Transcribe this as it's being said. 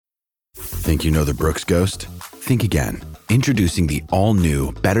Think you know the Brooks Ghost? Think again. Introducing the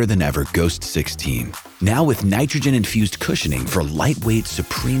all-new, better-than-ever Ghost 16. Now with nitrogen-infused cushioning for lightweight,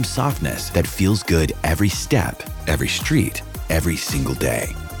 supreme softness that feels good every step, every street, every single day.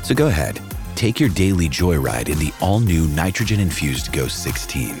 So go ahead, take your daily joyride in the all-new nitrogen-infused Ghost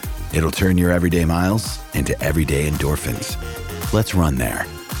 16. It'll turn your everyday miles into everyday endorphins. Let's run there.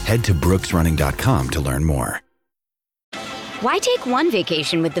 Head to brooksrunning.com to learn more. Why take one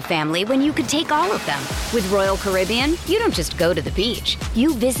vacation with the family when you could take all of them? With Royal Caribbean, you don't just go to the beach.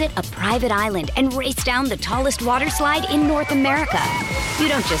 You visit a private island and race down the tallest water slide in North America. You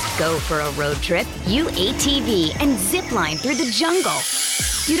don't just go for a road trip. You ATV and zip line through the jungle.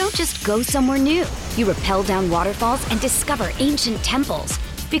 You don't just go somewhere new. You rappel down waterfalls and discover ancient temples.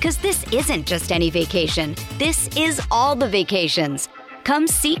 Because this isn't just any vacation. This is all the vacations. Come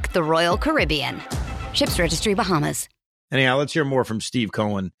seek the Royal Caribbean. Ships Registry, Bahamas. Anyhow, let's hear more from Steve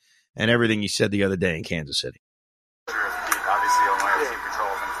Cohen and everything he said the other day in Kansas City. Obviously, you'll only have to keep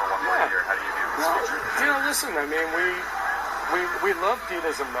control of him for one more year. How do you view his future? Listen, I mean, we love Pete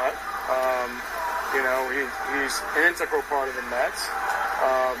as a Met. He's an integral part of the Mets.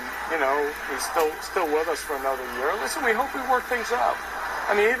 He's still with us for another year. Listen, we hope we work things out.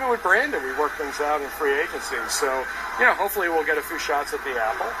 I mean, even with Brandon, we work things out in free agency. So, hopefully we'll get a few shots at the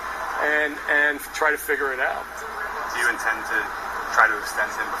apple and try to figure it out. Do you intend to try to extend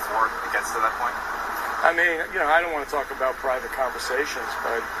him before it gets to that point? I mean, I don't want to talk about private conversations,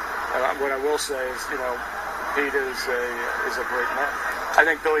 but what I will say is, Pete is a great man. I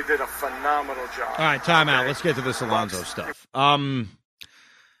think Billy did a phenomenal job. All right, time out. Let's get to this Alonso stuff.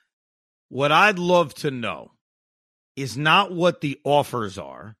 What I'd love to know is not what the offers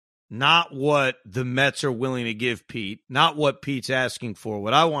are, not what the Mets are willing to give Pete, not what Pete's asking for.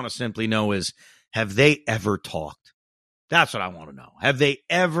 What I want to simply know is, have they ever talked? That's what I want to know. Have they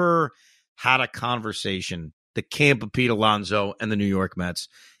ever had a conversation, the camp of Pete Alonso and the New York Mets?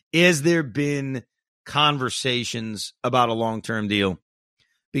 Is there been conversations about a long-term deal?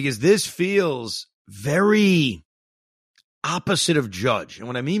 Because this feels very opposite of Judge. And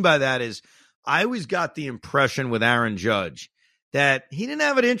what I mean by that is I always got the impression with Aaron Judge that he didn't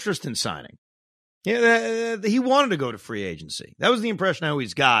have an interest in signing. He wanted to go to free agency. That was the impression I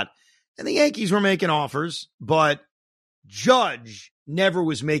always got. And the Yankees were making offers, but Judge never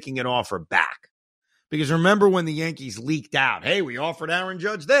was making an offer back. Because remember when the Yankees leaked out, hey, we offered Aaron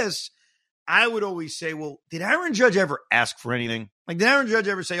Judge this, I would always say, well, did Aaron Judge ever ask for anything? Like, did Aaron Judge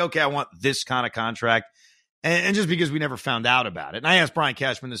ever say, okay, I want this kind of contract? And just because we never found out about it. And I asked Brian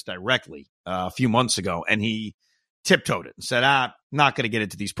Cashman this directly a few months ago, and he tiptoed it and said, not going to get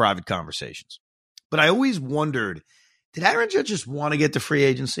into these private conversations. But I always wondered, did Aaron Judge just want to get to free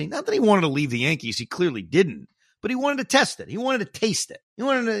agency? Not that he wanted to leave the Yankees. He clearly didn't. But he wanted to test it. He wanted to taste it. He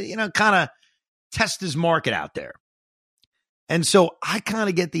wanted to, kind of test his market out there. And so I kind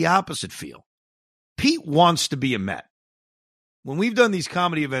of get the opposite feel. Pete wants to be a Met. When we've done these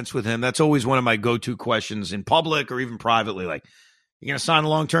comedy events with him, that's always one of my go-to questions in public or even privately. Like, you going to sign a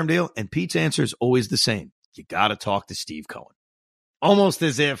long-term deal? And Pete's answer is always the same. You got to talk to Steve Cohen. Almost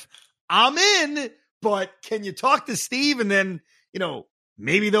as if I'm in, but can you talk to Steve? And then,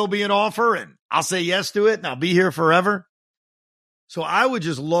 maybe there'll be an offer and I'll say yes to it and I'll be here forever. So I would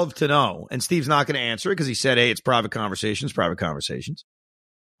just love to know, and Steve's not going to answer it because he said, hey, it's private conversations.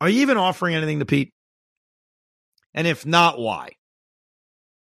 Are you even offering anything to Pete? And if not, why?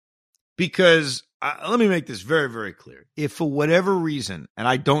 Because let me make this very, very clear. If for whatever reason, and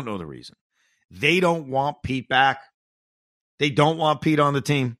I don't know the reason, they don't want Pete back, they don't want Pete on the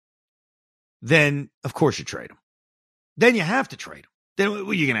team, then of course you trade him. Then you have to trade him. Then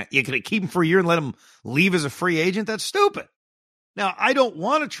you're gonna keep him for a year and let him leave as a free agent? That's stupid. Now, I don't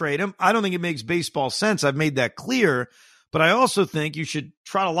want to trade him. I don't think it makes baseball sense. I've made that clear. But I also think you should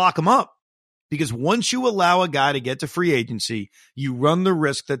try to lock him up. Because once you allow a guy to get to free agency, you run the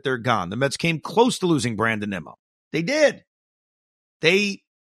risk that they're gone. The Mets came close to losing Brandon Nimmo. They did. They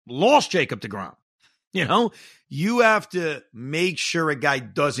lost Jacob deGrom. You have to make sure a guy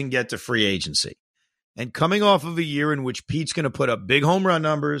doesn't get to free agency. And coming off of a year in which Pete's going to put up big home run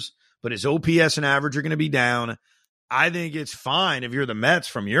numbers, but his OPS and average are going to be down, I think it's fine if you're the Mets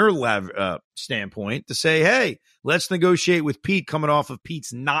from your standpoint to say, hey, let's negotiate with Pete coming off of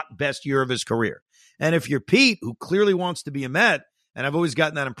Pete's not best year of his career. And if you're Pete, who clearly wants to be a Met, and I've always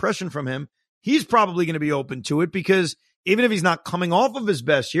gotten that impression from him, he's probably going to be open to it because even if he's not coming off of his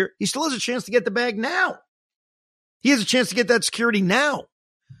best year, he still has a chance to get the bag now. He has a chance to get that security now.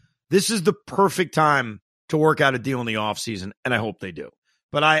 This is the perfect time to work out a deal in the offseason, and I hope they do.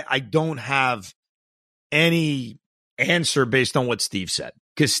 But I don't have any answer based on what Steve said.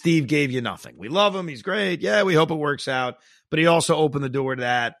 because Steve gave you nothing. We love him. He's great. Yeah, we hope it works out. But he also opened the door to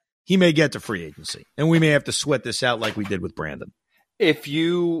that. He may get to free agency, and we may have to sweat this out like we did with Brandon. If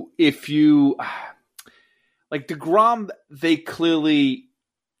you like DeGrom, they clearly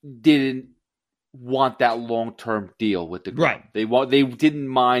didn't want that long-term deal with DeGrom. Right. They didn't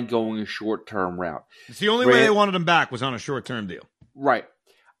mind going a short-term route. It's the only way they wanted him back was on a short-term deal. Right.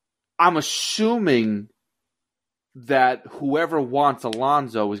 I'm assuming that whoever wants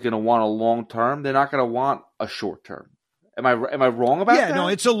Alonso is going to want a long-term. They're not going to want a short-term. Am I wrong about that? Yeah, no,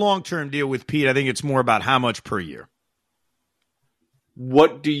 it's a long-term deal with Pete. I think it's more about how much per year.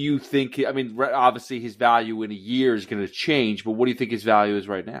 What do you think? I mean, obviously his value in a year is going to change, but what do you think his value is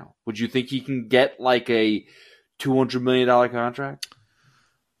right now? Would you think he can get like a $200 million contract?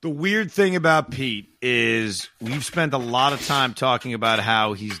 The weird thing about Pete is we've spent a lot of time talking about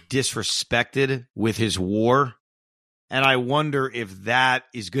how he's disrespected with his WAR, and I wonder if that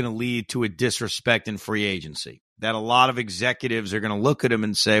is going to lead to a disrespect in free agency. That a lot of executives are going to look at him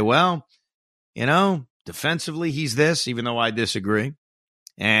and say, well, defensively he's this, even though I disagree.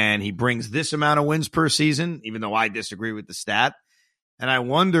 And he brings this amount of wins per season, even though I disagree with the stat. And I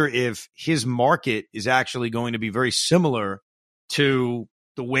wonder if his market is actually going to be very similar to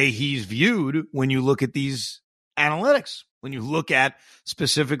the way he's viewed when you look at these analytics, when you look at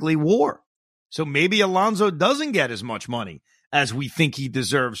specifically WAR. So maybe Alonso doesn't get as much money as we think he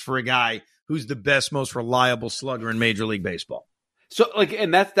deserves for a guy who's the best, most reliable slugger in Major League Baseball. So,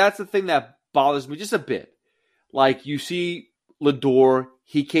 and that's the thing that bothers me just a bit. Like, you see Lindor,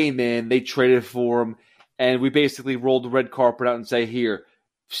 he came in, they traded for him, and we basically rolled the red carpet out and say, here,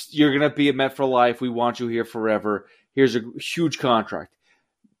 you're going to be a Met for life. We want you here forever. Here's a huge contract.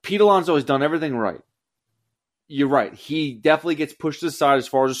 Pete Alonso has done everything right. You're right. He definitely gets pushed aside as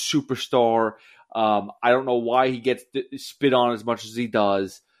far as a superstar. I don't know why he gets spit on as much as he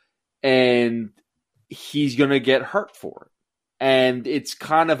does. And he's going to get hurt for it. And it's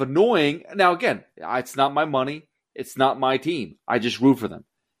kind of annoying. Now, again, it's not my money. It's not my team. I just root for them.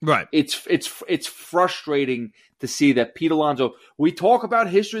 Right. It's frustrating to see that Pete Alonso, we talk about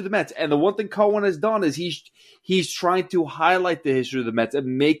history of the Mets, and the one thing Cohen has done is he's trying to highlight the history of the Mets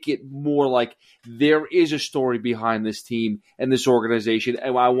and make it more like there is a story behind this team and this organization,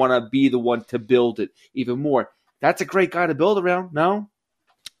 and I want to be the one to build it even more. That's a great guy to build around, no?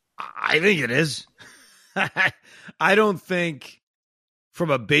 I think it is. I don't think from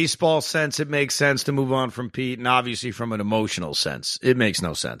a baseball sense it makes sense to move on from Pete, and obviously from an emotional sense, it makes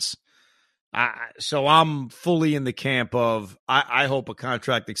no sense. So I'm fully in the camp of I hope a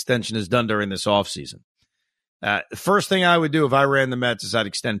contract extension is done during this offseason. The first thing I would do if I ran the Mets is I'd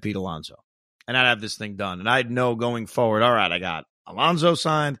extend Pete Alonso, and I'd have this thing done. And I'd know going forward, all right, I got Alonso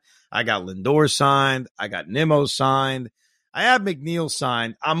signed, I got Lindor signed, I got Nimmo signed, I have McNeil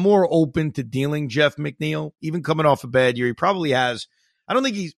signed. I'm more open to dealing Jeff McNeil, even coming off a bad year. He probably has. I don't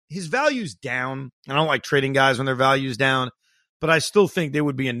think his value's down. I don't like trading guys when their value's down, but I still think there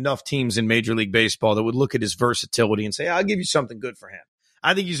would be enough teams in Major League Baseball that would look at his versatility and say, I'll give you something good for him.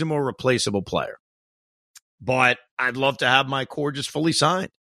 I think he's a more replaceable player. But I'd love to have my core just fully signed.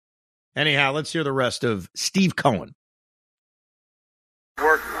 Anyhow, let's hear the rest of Steve Cohen.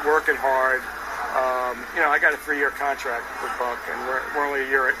 Working hard. I got a 3-year contract with Buck, and we're only a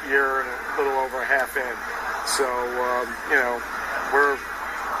year and a little over a half in. So, we're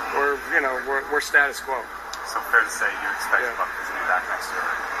status quo. So fair to say you expect Buck to be back next year?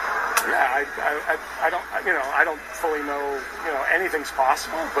 Yeah, I don't fully know, anything's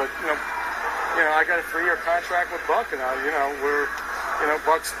possible, but I got a 3-year contract with Buck, and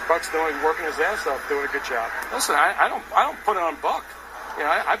Buck's working his ass off, doing a good job. Listen, I don't put it on Buck.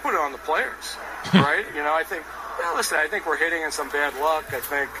 I put it on the players, right? I think we're hitting in some bad luck. I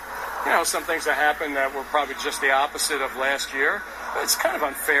think, some things that happened that were probably just the opposite of last year. But it's kind of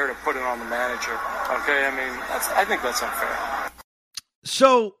unfair to put it on the manager. Okay, I think that's unfair.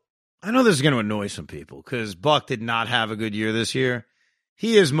 So I know this is going to annoy some people because Buck did not have a good year this year.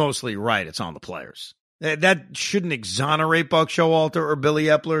 He is mostly right. It's on the players. That shouldn't exonerate Buck Showalter or Billy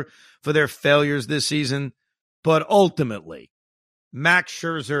Epler for their failures this season. But ultimately, Max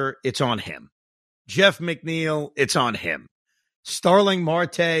Scherzer, it's on him. Jeff McNeil, it's on him. Starling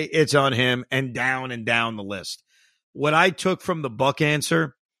Marte, it's on him, and down the list. What I took from the Buck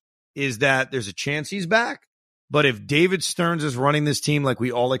answer is that there's a chance he's back. But if David Stearns is running this team like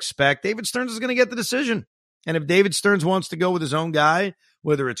we all expect, David Stearns is going to get the decision. And if David Stearns wants to go with his own guy,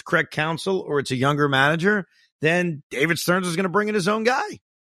 whether it's Craig Counsell or it's a younger manager, then David Stearns is going to bring in his own guy.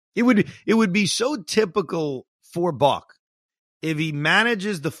 It would be so typical for Buck if he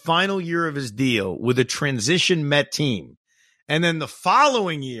manages the final year of his deal with a transition Met team And then the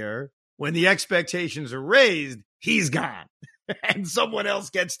following year, when the expectations are raised, he's gone. And someone else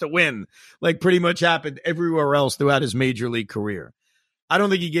gets to win, like pretty much happened everywhere else throughout his major league career. I don't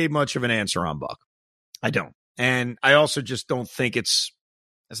think he gave much of an answer on Buck. I don't. And I also just don't think it's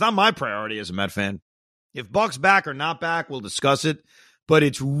not my priority as a Met fan. If Buck's back or not back, we'll discuss it. But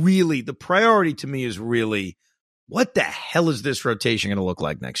it's really, the priority to me is really, what the hell is this rotation going to look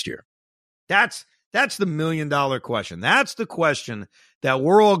like next year? That's the $1 million question. That's the question that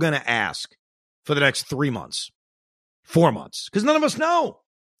we're all going to ask for the next 3 months, 4 months, because none of us know.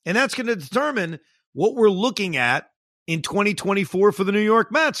 And that's going to determine what we're looking at in 2024 for the New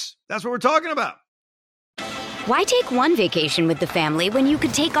York Mets. That's what we're talking about. Why take one vacation with the family when you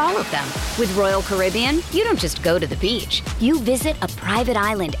could take all of them? With Royal Caribbean, you don't just go to the beach. You visit a private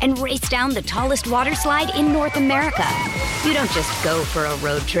island and race down the tallest water slide in North America. You don't just go for a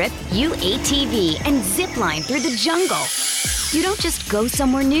road trip. You ATV and zip line through the jungle. You don't just go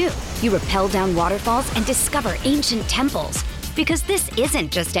somewhere new. You rappel down waterfalls and discover ancient temples. Because this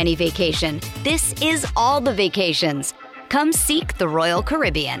isn't just any vacation. This is all the vacations. Come seek the Royal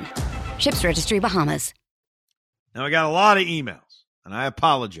Caribbean. Ships Registry, Bahamas. Now, I got a lot of emails, and I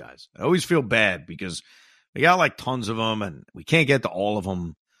apologize. I always feel bad because we got like tons of them, and we can't get to all of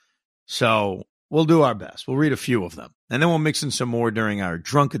them. So we'll do our best. We'll read a few of them, and then we'll mix in some more during our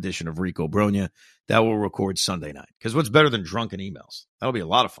drunk edition of Rico Bronya that we'll record Sunday night. Because what's better than drunken emails? That'll be a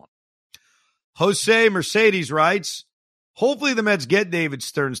lot of fun. Jose Mercedes writes, hopefully the Mets get David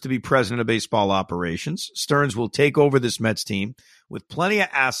Stearns to be president of baseball operations. Stearns will take over this Mets team with plenty of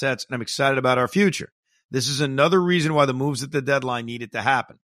assets, and I'm excited about our future. This is another reason why the moves at the deadline needed to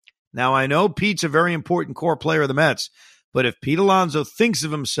happen. Now, I know Pete's a very important core player of the Mets, but if Pete Alonso thinks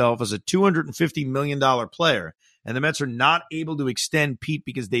of himself as a $250 million player and the Mets are not able to extend Pete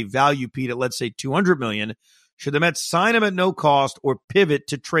because they value Pete at, let's say, $200 million, should the Mets sign him at no cost or pivot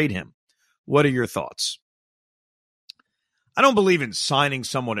to trade him? What are your thoughts? I don't believe in signing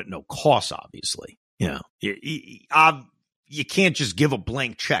someone at no cost, obviously. You can't just give a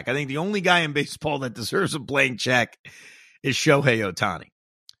blank check. I think the only guy in baseball that deserves a blank check is Shohei Ohtani.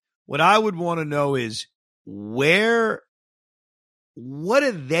 What I would want to know is what are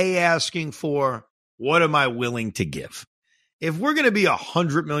they asking for? What am I willing to give? If we're going to be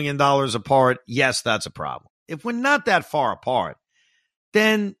 $100 million apart, yes, that's a problem. If we're not that far apart,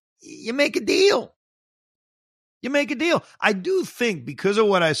 then you make a deal. You make a deal. I do think, because of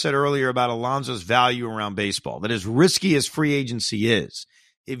what I said earlier about Alonso's value around baseball, that as risky as free agency is,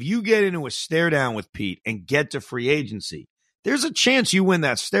 if you get into a stare down with Pete and get to free agency, there's a chance you win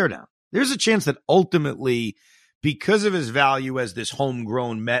that stare down. There's a chance that ultimately, because of his value as this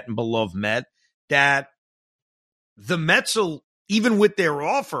homegrown Met and beloved Met, that the Mets will, even with their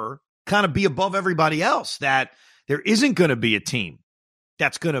offer, kind of be above everybody else, that there isn't going to be a team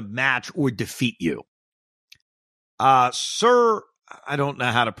that's going to match or defeat you. Sir, I don't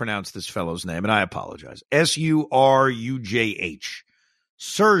know how to pronounce this fellow's name, and I apologize. Surujh.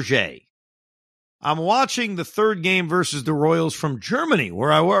 Sergey. I'm watching the third game versus the Royals from Germany,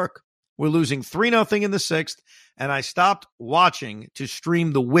 where I work. We're losing 3-0 in the sixth, and I stopped watching to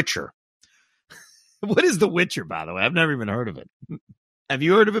stream The Witcher. What is The Witcher, by the way? I've never even heard of it. Have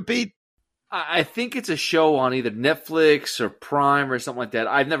you heard of it, Pete? I think it's a show on either Netflix or Prime or something like that.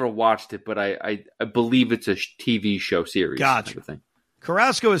 I've never watched it, but I believe it's a TV show series. Gotcha. Type of thing.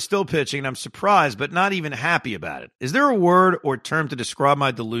 Carrasco is still pitching, and I'm surprised, but not even happy about it. Is there a word or term to describe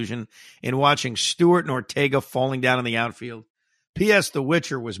my delusion in watching Stewart and Ortega falling down in the outfield? P.S. The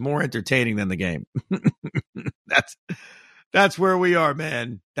Witcher was more entertaining than the game. That's where we are,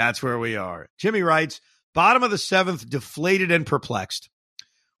 man. That's where we are. Jimmy writes, bottom of the seventh, deflated and perplexed.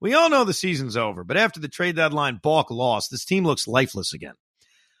 We all know the season's over, but after the trade deadline balk lost, this team looks lifeless again.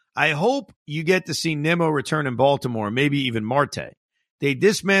 I hope you get to see Nimmo return in Baltimore, maybe even Marte. They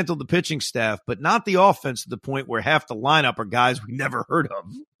dismantled the pitching staff, but not the offense to the point where half the lineup are guys we never heard of,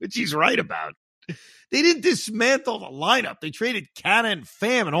 which he's right about. They didn't dismantle the lineup. They traded Canna and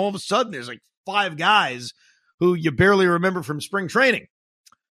Pham, and all of a sudden there's like 5 guys who you barely remember from spring training.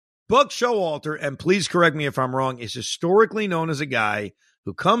 Buck Showalter, and please correct me if I'm wrong, is historically known as a guy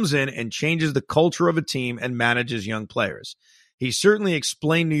who comes in and changes the culture of a team and manages young players. He certainly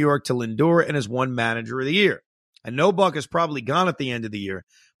explained New York to Lindor and has won Manager of the Year. I know Buck is probably gone at the end of the year,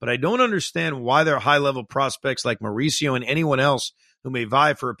 but I don't understand why their high-level prospects like Mauricio and anyone else who may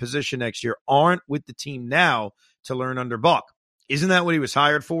vie for a position next year aren't with the team now to learn under Buck. Isn't that what he was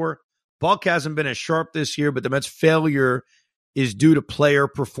hired for? Buck hasn't been as sharp this year, but the Mets' failure is due to player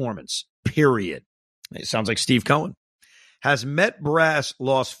performance, period. It sounds like Steve Cohen. Has Met brass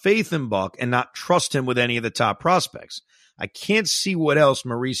lost faith in Buck and not trust him with any of the top prospects? I can't see what else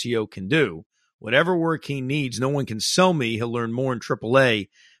Mauricio can do. Whatever work he needs, no one can sell me he'll learn more in AAA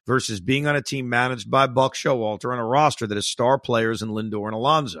versus being on a team managed by Buck Showalter on a roster that has star players in Lindor and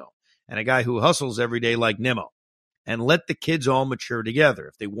Alonso and a guy who hustles every day like Nimmo. And let the kids all mature together.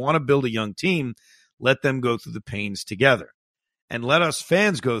 If they want to build a young team, let them go through the pains together. And let us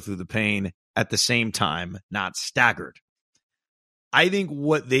fans go through the pain at the same time, not staggered. I think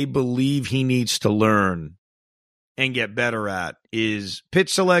what they believe he needs to learn and get better at is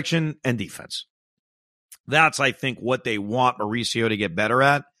pitch selection and defense. That's, I think, what they want Mauricio to get better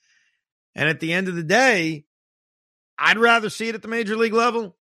at. And at the end of the day, I'd rather see it at the major league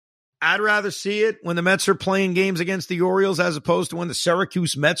level. I'd rather see it when the Mets are playing games against the Orioles as opposed to when the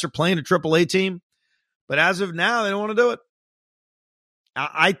Syracuse Mets are playing a AAA team. But as of now, they don't want to do it.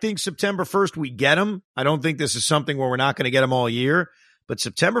 I think September 1st, we get them. I don't think this is something where we're not going to get them all year. But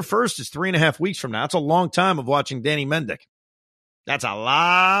September 1st is 3.5 weeks from now. That's a long time of watching Danny Mendick. That's a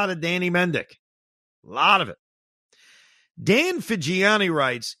lot of Danny Mendick. A lot of it. Dan Figiani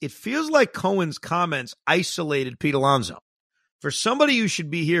writes, it feels like Cohen's comments isolated Pete Alonso. For somebody who should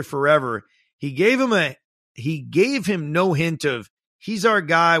be here forever, he gave him no hint of, he's our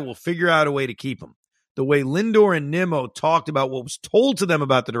guy, we'll figure out a way to keep him. The way Lindor and Nimmo talked about what was told to them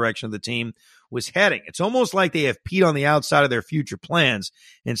about the direction of the team was heading. It's almost like they have Pete on the outside of their future plans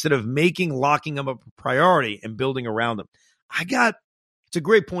instead of locking him up a priority and building around him. It's a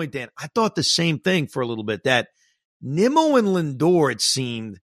great point, Dan. I thought the same thing for a little bit, that Nimmo and Lindor, it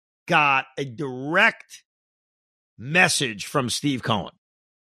seemed, got a direct message from Steve Cohen.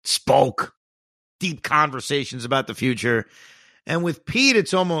 Spoke, deep conversations about the future. And with Pete,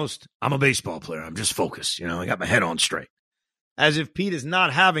 it's almost, I'm a baseball player. I'm just focused. I got my head on straight. As if Pete is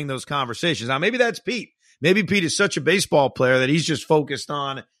not having those conversations. Now, maybe that's Pete. Maybe Pete is such a baseball player that he's just focused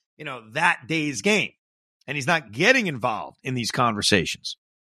on, that day's game. And he's not getting involved in these conversations.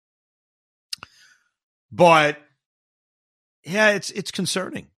 But, yeah, it's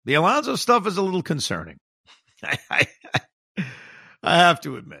concerning. The Alonso stuff is a little concerning. I have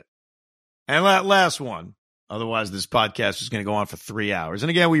to admit. And last one. Otherwise, this podcast is going to go on for 3 hours. And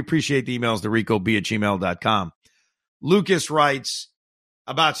again, we appreciate the emails to ricob@gmail.com. Lucas writes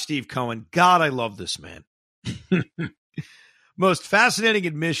about Steve Cohen. God, I love this man. Most fascinating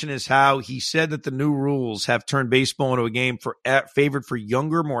admission is how he said that the new rules have turned baseball into a game favored for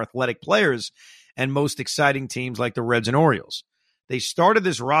younger, more athletic players and most exciting teams like the Reds and Orioles. They started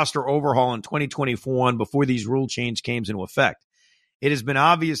this roster overhaul in 2021 before these rule changes came into effect. It has been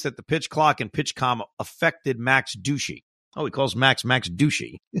obvious that the pitch clock and pitch com affected Max Ducey. Oh, he calls Max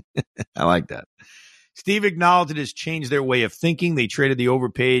Ducey. I like that. Steve acknowledged it has changed their way of thinking. They traded the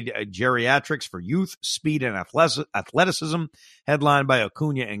overpaid geriatrics for youth, speed, and athleticism, headlined by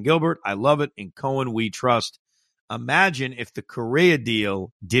Acuna and Gilbert. I love it. In Cohen, we trust. Imagine if the Correa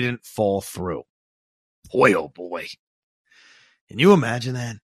deal didn't fall through. Boy, oh boy. Can you imagine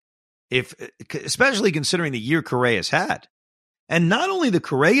that? Especially considering the year Correa's had. And not only the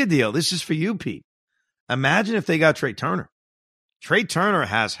Correa deal, this is for you, Pete. Imagine if they got Trey Turner. Trey Turner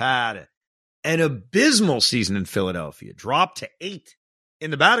has had an abysmal season in Philadelphia, dropped to 8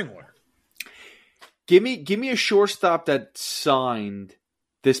 in the batting order. Give me a shortstop that signed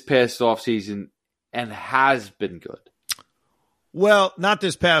this past offseason and has been good. Well, not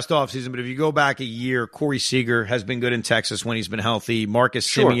this past offseason, but if you go back a year, Corey Seager has been good in Texas when he's been healthy. Marcus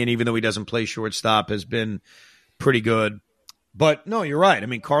Semien, even though he doesn't play shortstop, has been pretty good. But no, you're right. I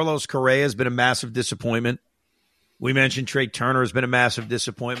mean, Carlos Correa has been a massive disappointment. We mentioned Trey Turner has been a massive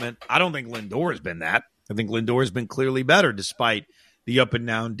disappointment. I don't think Lindor has been that. I think Lindor has been clearly better despite the up and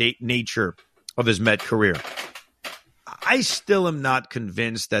down nature of his Met career. I still am not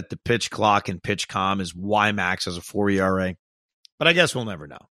convinced that the pitch clock and pitch com is why Max has a 4 ERA, but I guess we'll never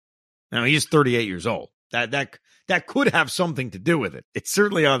know. Now, he's 38 years old. That could have something to do with it. It's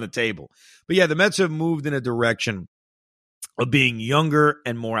certainly on the table. But yeah, the Mets have moved in a direction of being younger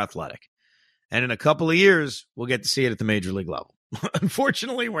and more athletic. And in a couple of years, we'll get to see it at the major league level.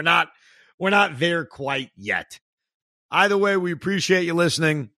 Unfortunately, we're not there quite yet. Either way, we appreciate you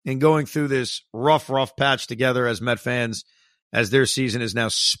listening and going through this rough patch together as Met fans, as their season is now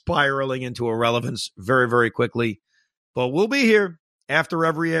spiraling into irrelevance very, very quickly. But we'll be here after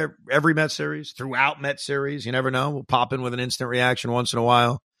every Met series, throughout Met series. You never know. We'll pop in with an instant reaction once in a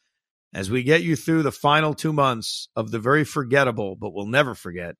while as we get you through the final 2 months of the very forgettable, but we'll never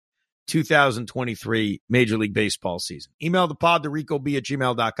forget, 2023 Major League Baseball season. Email the pod to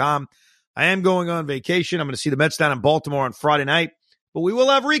ricob@gmail.com. I am going on vacation. I'm going to see the Mets down in Baltimore on Friday night, but we will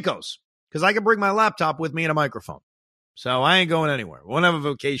have Rico's because I can bring my laptop with me and a microphone. So I ain't going anywhere. We won't have a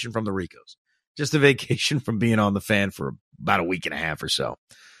vacation from the Rico's. Just a vacation from being on the Fan for about a week and a half or so.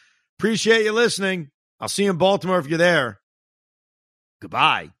 Appreciate you listening. I'll see you in Baltimore if you're there.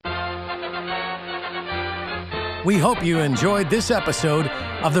 Goodbye. We hope you enjoyed this episode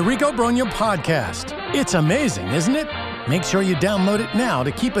of the Rico Brogna Podcast. It's amazing, isn't it? Make sure you download it now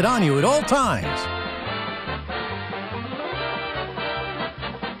to keep it on you at all times.